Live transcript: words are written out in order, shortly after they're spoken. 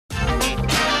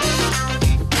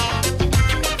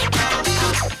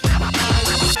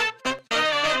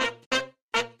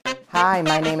Hi,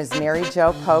 my name is Mary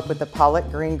Jo Pope with the Paulette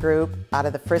Green Group out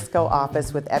of the Frisco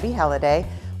office with Ebby Halliday.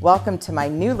 Welcome to my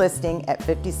new listing at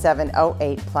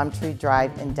 5708 Plumtree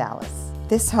Drive in Dallas.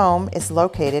 This home is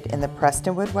located in the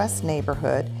Prestonwood West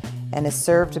neighborhood and is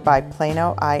served by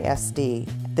Plano ISD.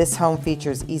 This home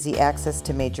features easy access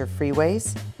to major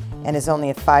freeways and is only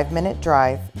a 5-minute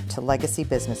drive to Legacy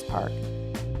Business Park.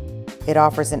 It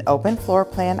offers an open floor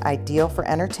plan ideal for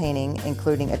entertaining,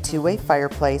 including a 2-way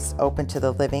fireplace open to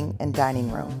the living and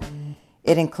dining room.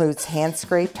 It includes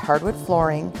hand-scraped hardwood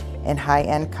flooring and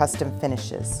high-end custom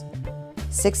finishes.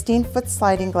 16-foot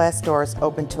sliding glass doors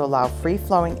open to allow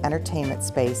free-flowing entertainment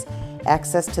space,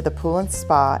 access to the pool and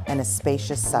spa, and a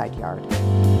spacious side yard.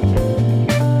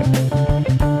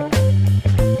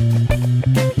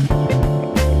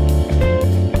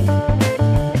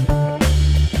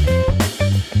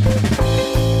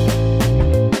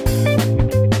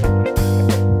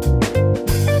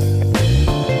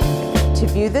 To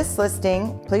view this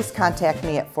listing, please contact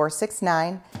me at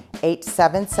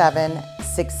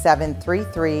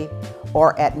 469-877-6733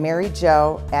 or at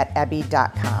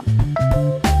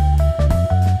maryjo@ebby.com.